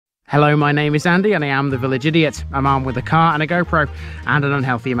Hello, my name is Andy and I am the Village Idiot. I'm armed with a car and a GoPro and an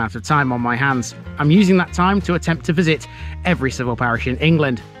unhealthy amount of time on my hands. I'm using that time to attempt to visit every civil parish in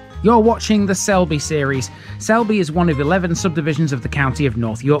England. You're watching the Selby series. Selby is one of 11 subdivisions of the county of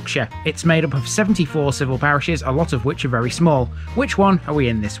North Yorkshire. It's made up of 74 civil parishes, a lot of which are very small. Which one are we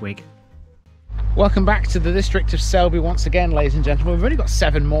in this week? Welcome back to the district of Selby once again, ladies and gentlemen. We've only got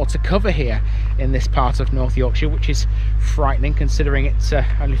 7 more to cover here in this part of North Yorkshire, which is frightening considering it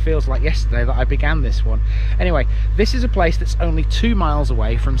only feels like yesterday that I began this one. Anyway, this is a place that's only 2 miles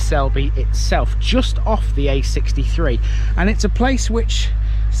away from Selby itself, just off the A63, and it's a place which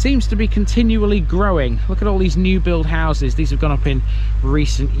seems to be continually growing. Look at all these new build houses. These have gone up in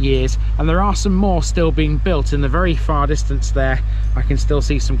recent years, and there are some more still being built in the very far distance there. I can still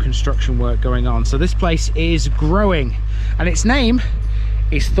see some construction work going on. So this place is growing, and its name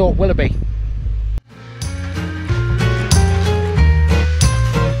is Thorp Willoughby.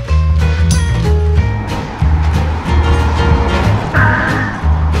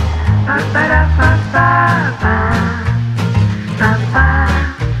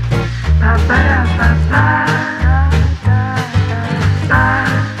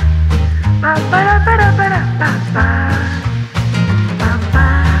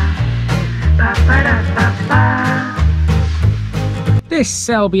 This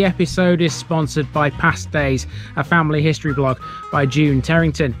Selby episode is sponsored by Past Days, a family history blog by June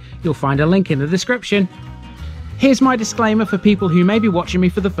Terrington. You'll find a link in the description. Here's my disclaimer for people who may be watching me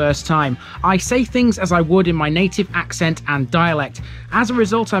for the first time. I say things as I would in my native accent and dialect. As a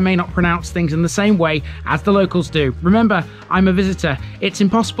result, I may not pronounce things in the same way as the locals do. Remember, I'm a visitor. It's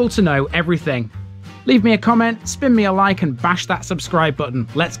impossible to know everything. Leave me a comment, spin me a like, and bash that subscribe button.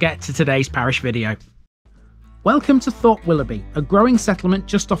 Let's get to today's parish video. Welcome to Thorp Willoughby, a growing settlement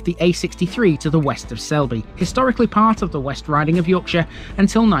just off the A63 to the west of Selby, historically part of the West Riding of Yorkshire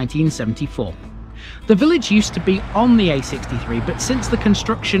until 1974. The village used to be on the A63, but since the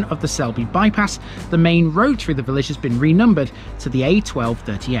construction of the Selby Bypass, the main road through the village has been renumbered to the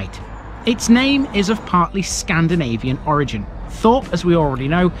A1238. Its name is of partly Scandinavian origin. Thorp, as we already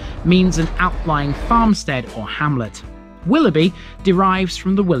know, means an outlying farmstead or hamlet. Willerby derives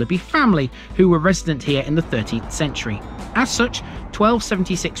from the Willoughby family, who were resident here in the 13th century. As such,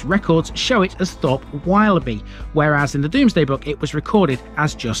 1276 records show it as Thorp Wyleby, whereas in the Domesday Book it was recorded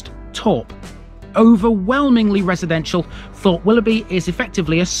as just Torp. Overwhelmingly residential, Thorp Willoughby is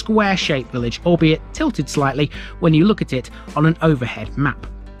effectively a square-shaped village, albeit tilted slightly when you look at it on an overhead map.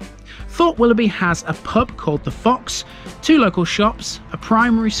 Thorp Willoughby has a pub called The Fox, 2 local shops, a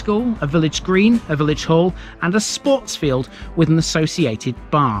primary school, a village green, a village hall, and a sports field with an associated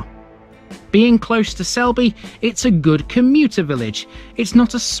bar. Being close to Selby, it's a good commuter village. It's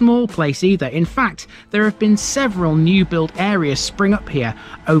not a small place either. In fact, there have been several new build areas spring up here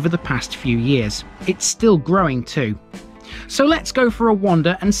over the past few years. It's still growing too. So let's go for a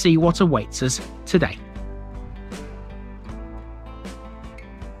wander and see what awaits us today.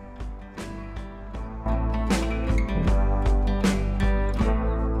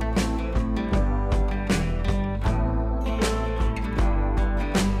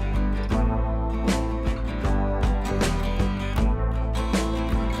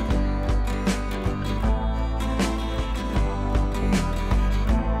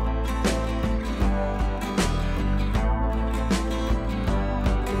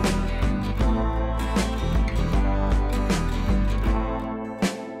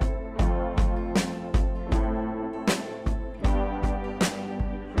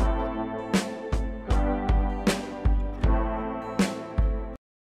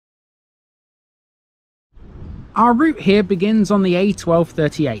 Our route here begins on the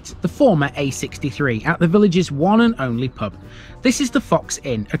A1238, the former A63, at the village's one and only pub. This is the Fox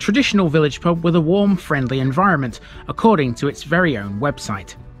Inn, a traditional village pub with a warm, friendly environment, according to its very own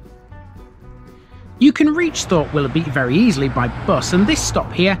website. You can reach Thorp Willoughby very easily by bus, and this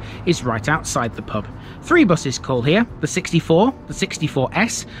stop here is right outside the pub. 3 buses call here, the 64, the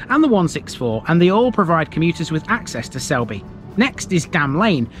 64S and the 164, and they all provide commuters with access to Selby. Next is Dam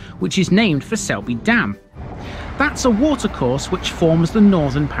Lane, which is named for Selby Dam. That's a watercourse which forms the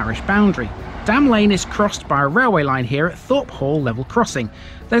northern parish boundary. Dam Lane is crossed by a railway line here at Thorpe Hall level crossing.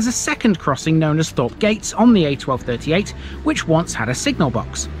 There's a second crossing known as Thorpe Gates on the A1238, which once had a signal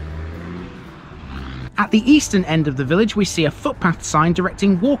box. At the eastern end of the village we see a footpath sign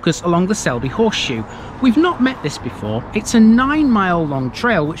directing walkers along the Selby Horseshoe. We've not met this before. It's a 9-mile long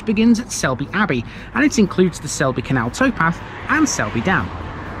trail which begins at Selby Abbey, and it includes the Selby Canal towpath and Selby Dam.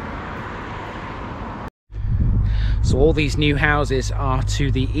 So all these new houses are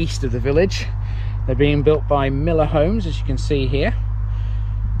to the east of the village. They're being built by Miller Homes, as you can see here.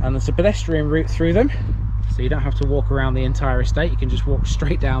 and there's a pedestrian route through them, so you don't have to walk around the entire estate. You can just walk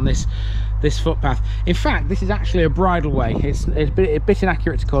straight down this footpath. In fact, this is actually a bridleway. It's a bit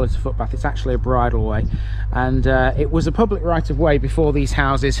inaccurate to call it a footpath. It's actually a bridleway, and it was a public right-of-way before these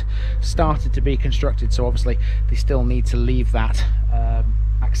houses started to be constructed, so obviously they still need to leave that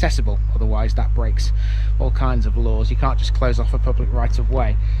accessible, otherwise that breaks all kinds of laws. You can't just close off a public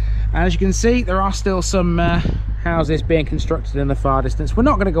right-of-way. And as you can see, there are still some houses being constructed in the far distance. We're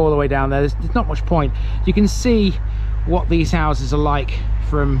not going to go all the way down there. There's not much point. You can see what these houses are like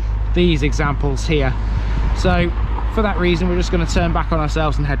from these examples here. So for that reason, we're just going to turn back on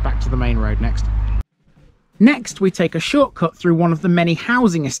ourselves and head back to the main road next. Next, we take a shortcut through one of the many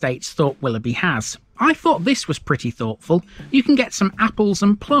housing estates Thorp Willoughby has. I thought this was pretty thoughtful. You can get some apples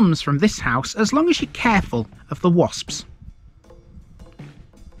and plums from this house as long as you're careful of the wasps.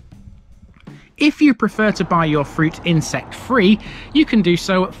 If you prefer to buy your fruit insect-free, you can do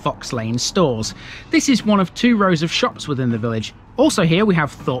so at Fox Lane stores. This is one of 2 rows of shops within the village. Also here we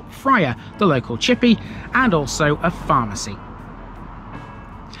have Thorpe Friar, the local chippy, and also a pharmacy.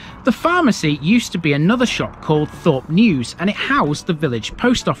 The pharmacy used to be another shop called Thorpe News, and it housed the village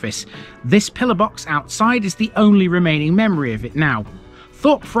post office. This pillar box outside is the only remaining memory of it now.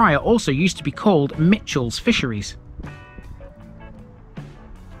 Thorpe Friar also used to be called Mitchell's Fisheries.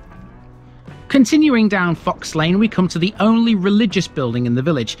 Continuing down Fox Lane, we come to the only religious building in the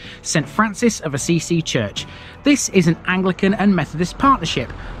village, St Francis of Assisi Church. This is an Anglican and Methodist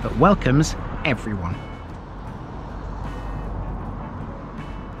partnership that welcomes everyone.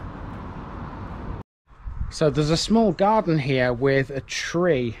 So there's a small garden here with a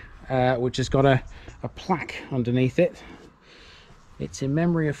tree which has got a plaque underneath it. It's in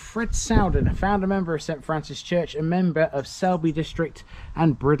memory of Fred Sowden, a founder member of St Francis Church, a member of Selby District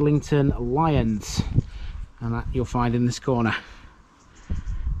and Bridlington Lions. And that you'll find in this corner.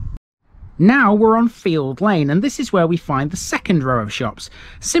 Now we're on Field Lane, and this is where we find the second row of shops.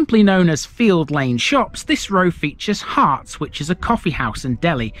 Simply known as Field Lane Shops, this row features Hart's, which is a coffee house and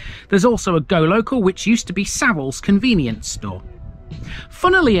deli. There's also a Go Local, which used to be Savills convenience store.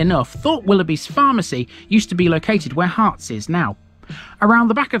 Funnily enough, Thorp Willoughby's pharmacy used to be located where Hart's is now. Around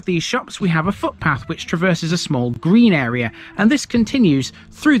the back of these shops we have a footpath which traverses a small green area, and this continues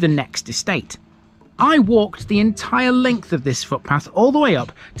through the next estate. I walked the entire length of this footpath all the way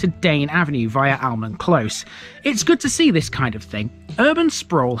up to Dane Avenue via Almond Close. It's good to see this kind of thing. Urban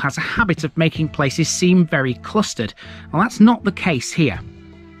sprawl has a habit of making places seem very clustered. Well, that's not the case here.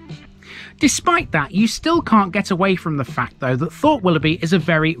 Despite that, you still can't get away from the fact, though, that Thorp Willoughby is a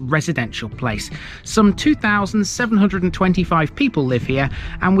very residential place. Some 2,725 people live here,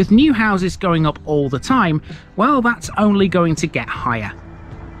 and with new houses going up all the time, well, that's only going to get higher.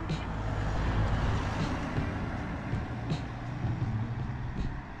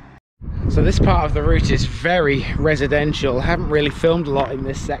 So this part of the route is very residential. I haven't really filmed a lot in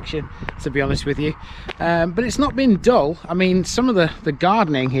this section, to be honest with you, but it's not been dull. I mean, some of the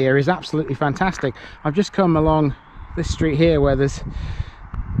gardening here is absolutely fantastic. I've just come along this street here where there's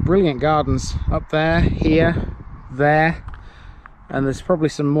brilliant gardens up there, here, there, and there's probably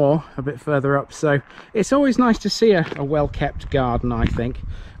some more a bit further up. So it's always nice to see a well-kept garden, I think.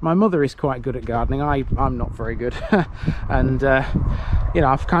 My mother is quite good at gardening. I'm not very good. And you know,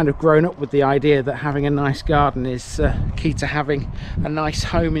 I've kind of grown up with the idea that having a nice garden is key to having a nice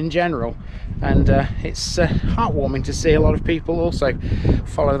home in general. And it's heartwarming to see a lot of people also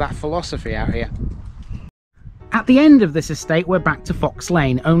follow that philosophy out here. At the end of this estate, we're back to Fox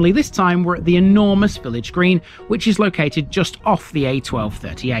Lane, only this time we're at the enormous village green, which is located just off the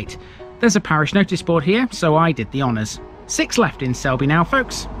A1238. There's a parish notice board here, so I did the honours. 6 left in Selby now,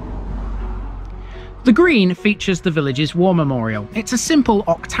 folks. The green features the village's war memorial. It's a simple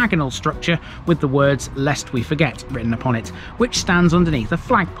octagonal structure with the words "Lest We Forget" written upon it, which stands underneath a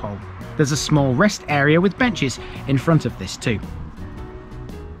flagpole. There's a small rest area with benches in front of this too.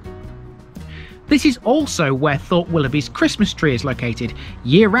 This is also where Thorp Willoughby's Christmas tree is located,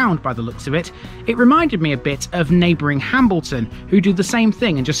 year-round by the looks of it. It reminded me a bit of neighbouring Hambleton, who do the same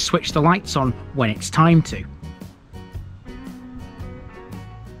thing and just switch the lights on when it's time to.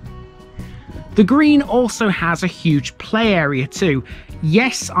 The green also has a huge play area too.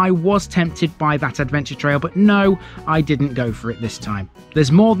 Yes, I was tempted by that adventure trail, but no, I didn't go for it this time.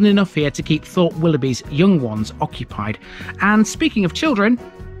 There's more than enough here to keep Thorp Willoughby's young ones occupied. And speaking of children,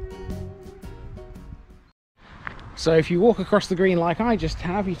 so if you walk across the green like I just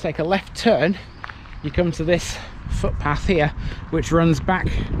have, you take a left turn, you come to this footpath here, which runs back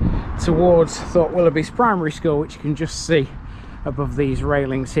towards Thorp Willoughby's primary school, which you can just see above these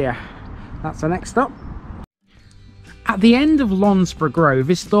railings here. That's the next stop. At the end of Lonsborough Grove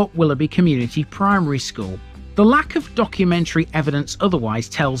is Thorp Willoughby Community Primary School. The lack of documentary evidence otherwise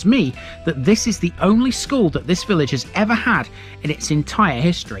tells me that this is the only school that this village has ever had in its entire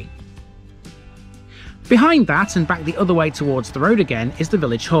history. Behind that, and back the other way towards the road again, is the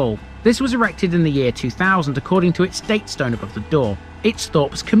village hall. This was erected in the year 2000 according to its date stone above the door. It's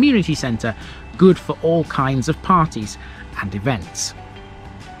Thorp's community centre, good for all kinds of parties and events.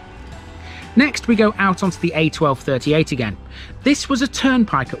 Next we go out onto the A1238 again. This was a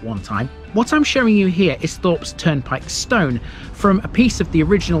turnpike at one time. What I'm showing you here is Thorp's turnpike stone from a piece of the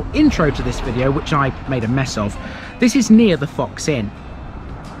original intro to this video, which I made a mess of. This is near the Fox Inn.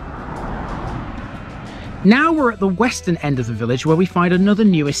 Now we're at the western end of the village where we find another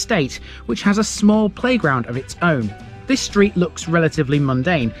new estate, which has a small playground of its own. This street looks relatively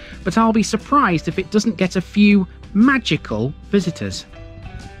mundane, but I'll be surprised if it doesn't get a few magical visitors.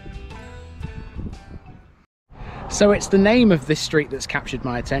 So it's the name of this street that's captured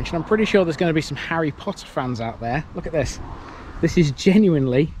my attention. I'm pretty sure there's going to be some Harry Potter fans out there. Look at this. This is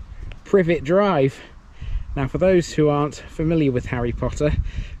genuinely Privet Drive. Now, for those who aren't familiar with Harry Potter,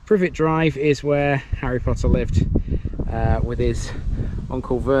 Privet Drive is where Harry Potter lived with his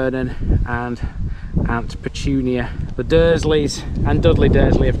Uncle Vernon and Aunt Petunia, the Dursleys, and Dudley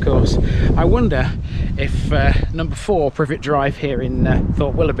Dursley, of course. I wonder if number 4 Privet Drive here in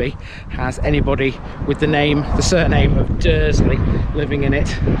Thorp Wyleby has anybody with the surname of Dursley living in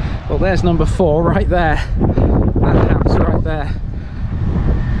it. Well, there's number 4 right there. That house right there.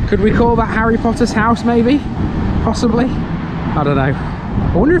 Could we call that Harry Potter's house, maybe? Possibly? I don't know.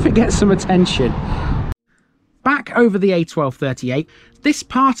 I wonder if it gets some attention. Back over the A1238, this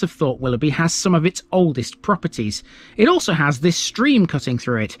part of Thorp Willoughby has some of its oldest properties. It also has this stream cutting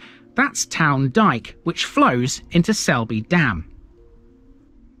through it. That's Town Dyke, which flows into Selby Dam.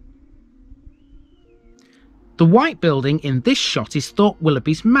 The white building in this shot is Thorp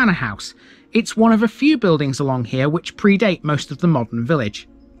Willoughby's manor house. It's one of a few buildings along here which predate most of the modern village.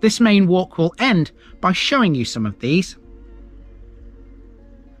 This main walk will end by showing you some of these.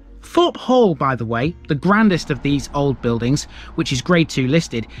 Thorpe Hall, by the way, the grandest of these old buildings, which is Grade 2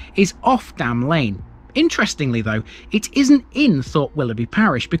 listed, is off Dam Lane. Interestingly though, it isn't in Thorpe Willoughby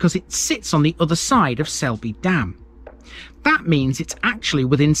Parish because it sits on the other side of Selby Dam. That means it's actually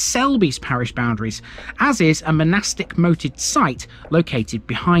within Selby's parish boundaries, as is a monastic moated site located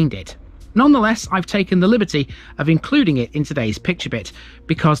behind it. Nonetheless, I've taken the liberty of including it in today's picture bit,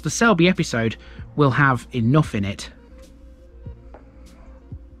 because the Selby episode will have enough in it.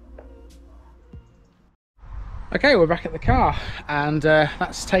 Okay, we're back at the car, and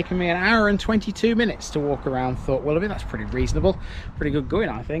that's taken me 1 hour and 22 minutes to walk around Thorpe Willoughby. That's pretty reasonable, pretty good going,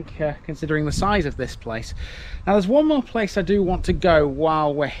 I think, considering the size of this place. Now, there's one more place I do want to go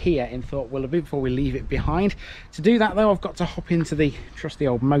while we're here in Thorpe Willoughby before we leave it behind. To do that, though, I've got to hop into the trusty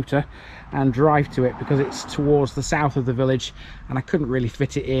old motor and drive to it because it's towards the south of the village, and I couldn't really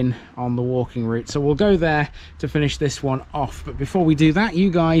fit it in on the walking route. So we'll go there to finish this one off. But before we do that,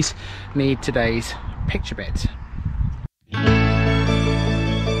 you guys need today's picture bit.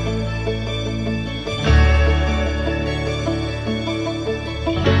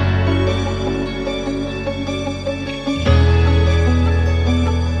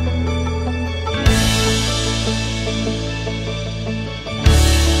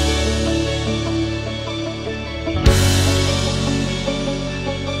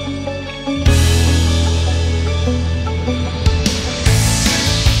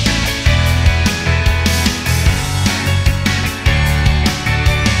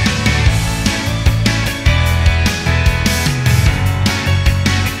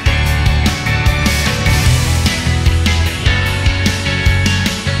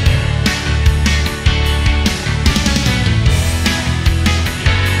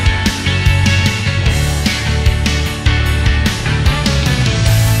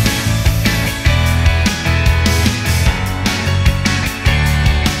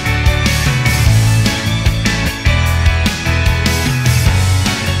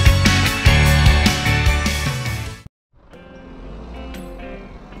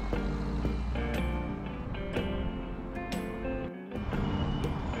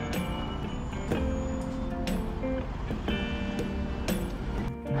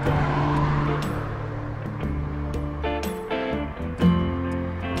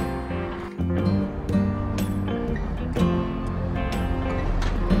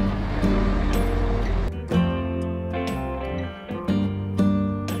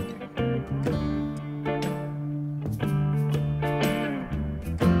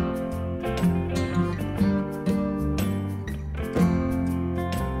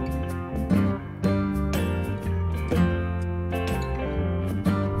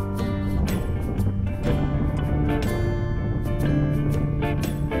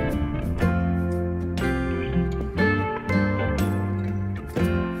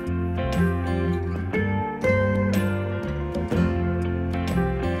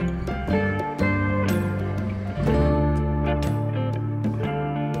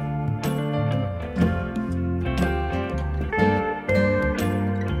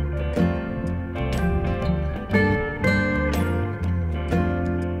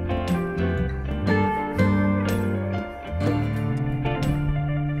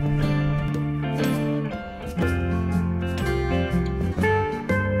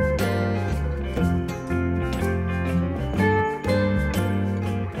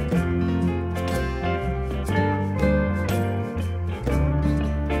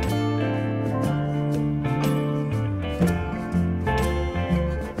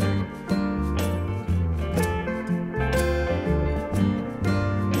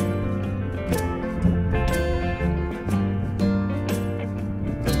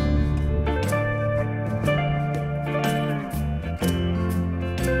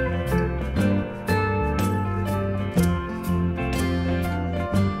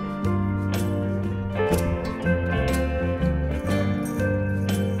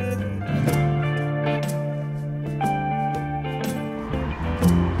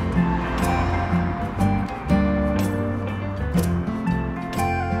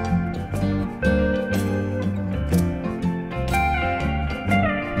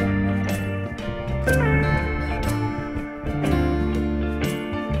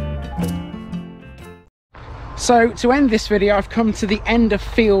 So to end this video, I've come to the end of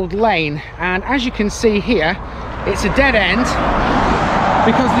Field Lane, and as you can see here, it's a dead end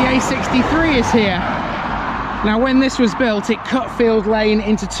because the A63 is here. Now when this was built, it cut Field Lane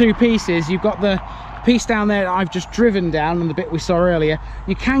into two pieces. You've got the piece down there that I've just driven down, and the bit we saw earlier.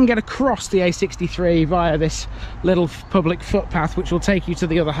 You can get across the A63 via this little public footpath, which will take you to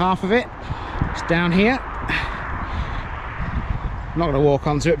the other half of it. It's down here. I'm not going to walk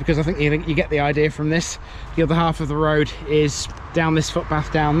onto it because I think you get the idea from this. The other half of the road is down this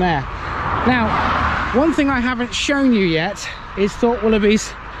footpath down there. Now, one thing I haven't shown you yet is Thorp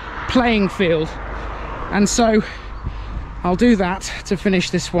Willoughby's playing field, and so I'll do that to finish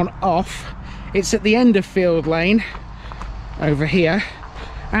this one off. It's at the end of Field Lane over here,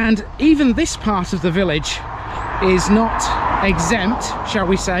 and even this part of the village is not exempt, shall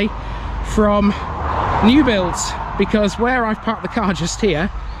we say, from new builds, because where I've parked the car just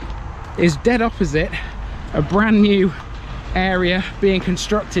here is dead opposite a brand new area being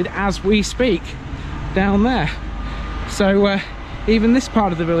constructed as we speak down there. So even this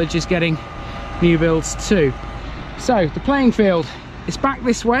part of the village is getting new builds too. So the playing field is back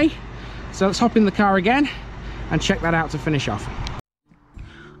this way, so let's hop in the car again and check that out to finish off.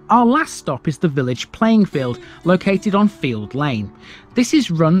 Our last stop is the village playing field, located on Field Lane. This is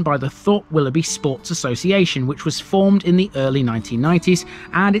run by the Thorp Willoughby Sports Association, which was formed in the early 1990s,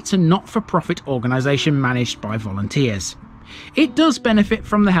 and it's a not-for-profit organisation managed by volunteers. It does benefit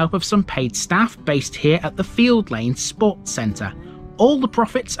from the help of some paid staff based here at the Field Lane Sports Centre. All the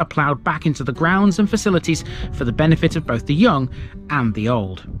profits are ploughed back into the grounds and facilities for the benefit of both the young and the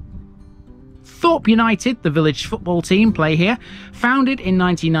old. Thorp United, the village football team, play here. Founded in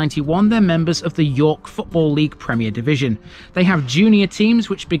 1991, they're members of the York Football League Premier Division. They have junior teams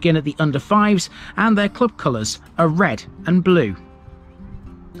which begin at the under-5s, and their club colours are red and blue.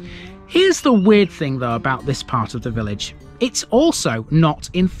 Here's the weird thing though about this part of the village. It's also not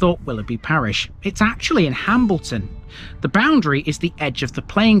in Thorpe Willoughby Parish. It's actually in Hambleton. The boundary is the edge of the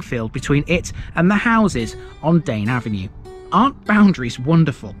playing field between it and the houses on Dane Avenue. Aren't boundaries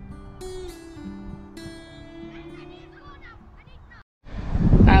wonderful?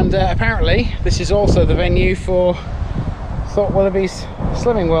 And apparently this is also the venue for Thorpe Willoughby's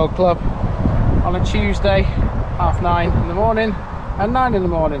Slimming World Club on a Tuesday, 9:30 in the morning and 9 in the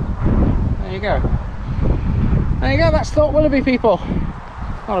morning. There you go. There you go, that's Thorpe Willoughby, people.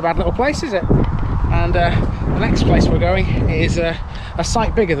 Not a bad little place, is it? And the next place we're going is a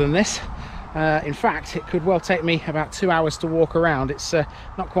sight bigger than this. In fact, it could well take me about 2 hours to walk around. It's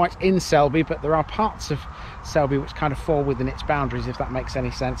not quite in Selby, but there are parts of Selby which kind of fall within its boundaries, if that makes any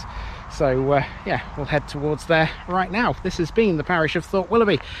sense. So yeah, we'll head towards there right now. This has been the parish of Thorpe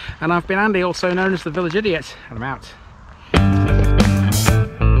Willoughby, and I've been Andy, also known as the Village Idiot, and I'm out.